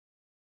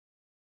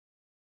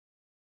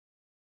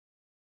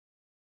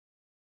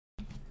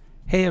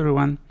Hey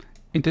everyone!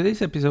 In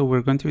today's episode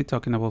we're going to be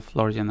talking about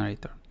floor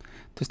generator.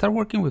 To start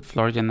working with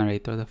floor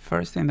generator, the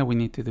first thing that we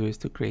need to do is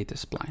to create a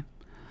spline.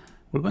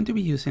 We're going to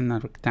be using a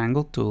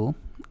rectangle tool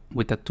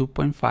with a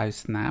 2.5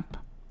 snap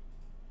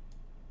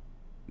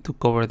to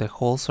cover the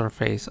whole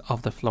surface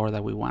of the floor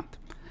that we want.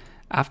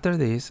 After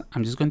this,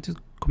 I'm just going to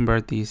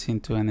convert this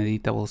into an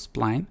editable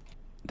spline.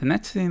 The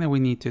next thing that we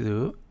need to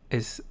do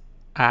is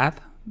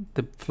add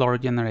the floor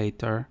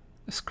generator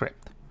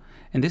script.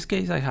 In this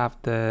case, I have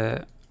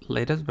the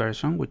latest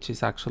version, which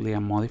is actually a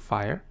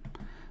modifier.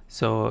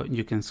 So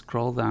you can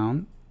scroll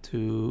down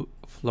to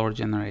floor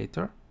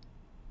generator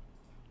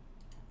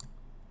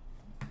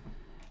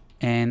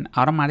and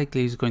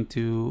automatically it's going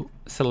to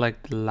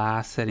select the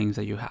last settings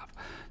that you have.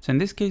 So in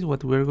this case,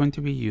 what we're going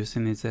to be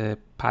using is a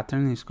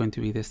pattern is going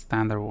to be the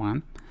standard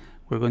one.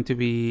 We're going to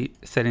be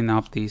setting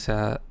up this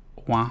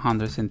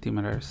 100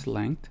 centimeters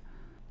length.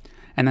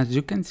 And as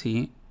you can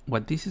see,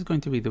 what this is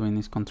going to be doing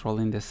is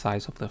controlling the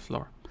size of the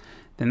floor.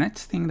 The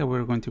next thing that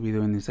we're going to be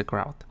doing is the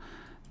grout.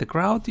 The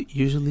grout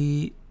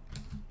usually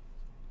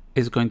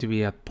is going to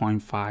be at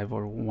 0.5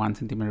 or 1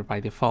 centimeter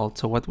by default.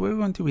 So what we're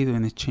going to be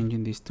doing is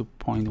changing this to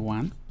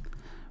 0.1.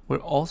 We're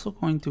also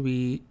going to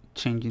be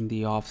changing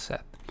the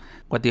offset.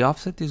 What the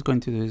offset is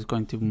going to do is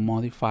going to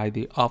modify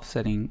the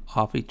offsetting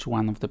of each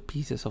one of the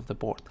pieces of the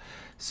board.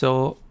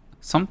 So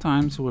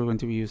sometimes we're going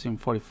to be using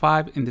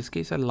 45. In this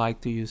case, I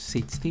like to use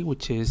 60,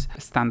 which is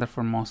standard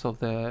for most of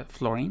the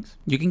floorings.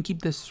 You can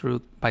keep this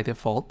true by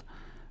default.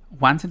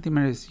 1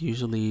 centimeter is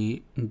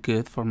usually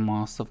good for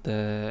most of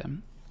the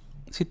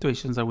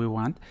situations that we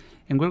want.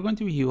 And we're going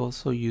to be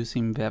also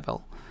using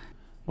Bevel.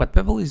 What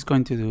Bevel is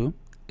going to do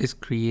is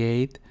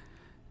create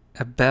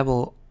a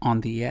bevel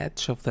on the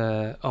edge of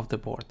the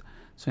board.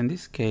 So in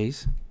this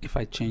case, if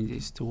I change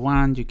this to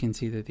 1, you can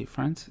see the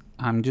difference.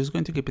 I'm just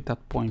going to keep it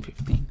at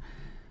 0.15.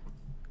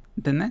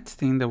 The next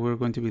thing that we're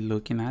going to be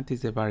looking at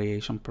is the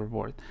variation per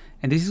board.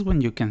 And this is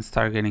when you can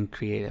start getting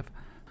creative.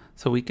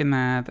 So we can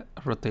add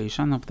a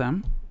rotation of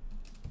them.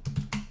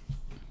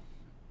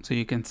 So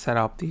you can set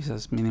up these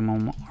as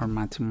minimum or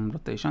maximum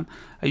rotation.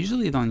 I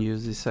usually don't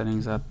use these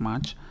settings that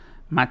much.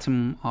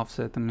 Maximum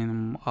offset and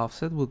minimum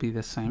offset will be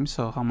the same.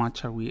 So how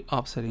much are we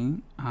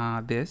offsetting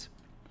this?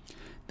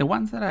 The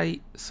ones that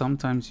I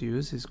sometimes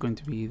use is going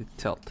to be the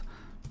tilt.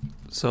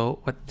 So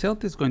what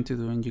tilt is going to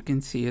do, and you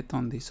can see it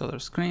on this other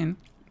screen,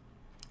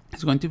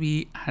 it's going to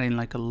be adding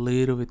like a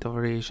little bit of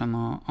variation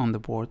on the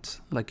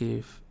boards, like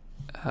if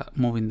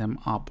moving them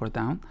up or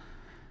down.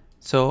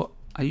 So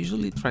I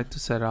usually try to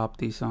set up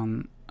this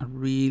on a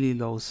really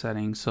low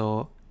setting,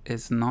 so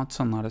it's not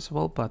so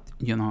noticeable, but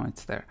you know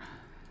it's there.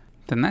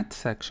 The next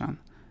section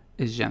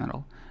is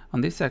general. On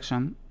this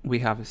section, we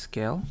have a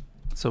scale,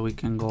 so we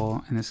can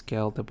go and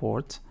scale the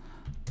boards.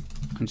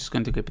 I'm just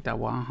going to keep it at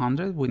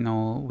 100. We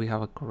know we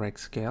have a correct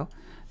scale.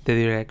 The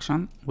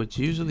direction, which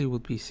usually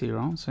would be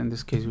 0, so in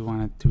this case we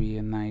want it to be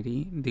at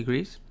 90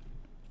 degrees.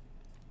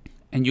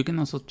 And you can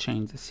also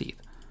change the seed.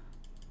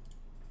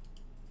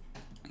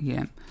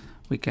 Again,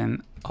 we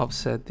can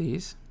offset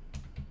these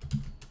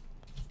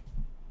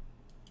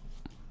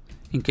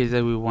in case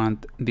that we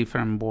want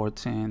different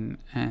boards and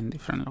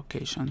different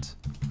locations.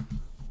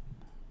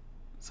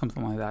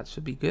 Something like that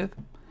should be good.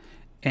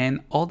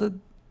 And all the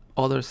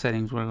other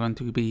settings, we're going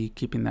to be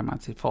keeping them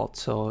as default.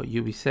 So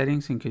UV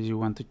settings, in case you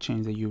want to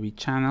change the UV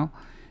channel.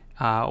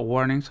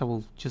 Warnings, I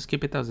will just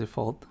keep it as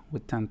default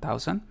with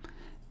 10,000.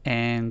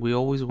 And we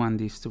always want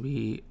this to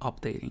be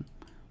updating.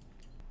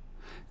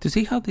 To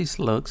see how this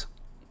looks,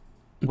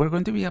 we're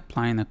going to be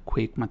applying a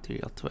quick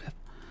material to it.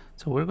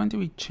 So we're going to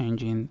be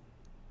changing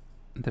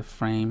the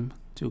frame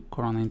to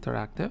Corona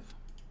Interactive.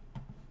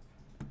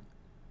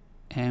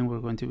 And we're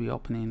going to be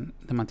opening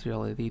the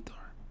material editor.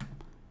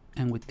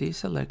 And with this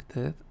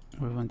selected,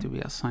 we're going to be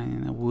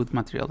assigning a wood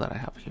material that I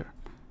have here.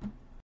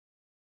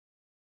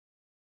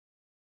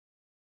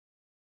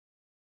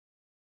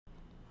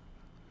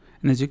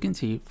 And as you can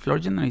see, floor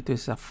generator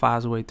is a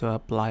fast way to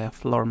apply a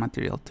floor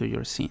material to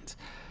your scenes.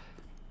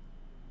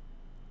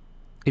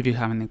 If you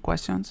have any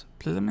questions,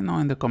 please let me know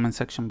in the comment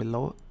section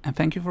below, and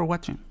thank you for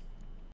watching.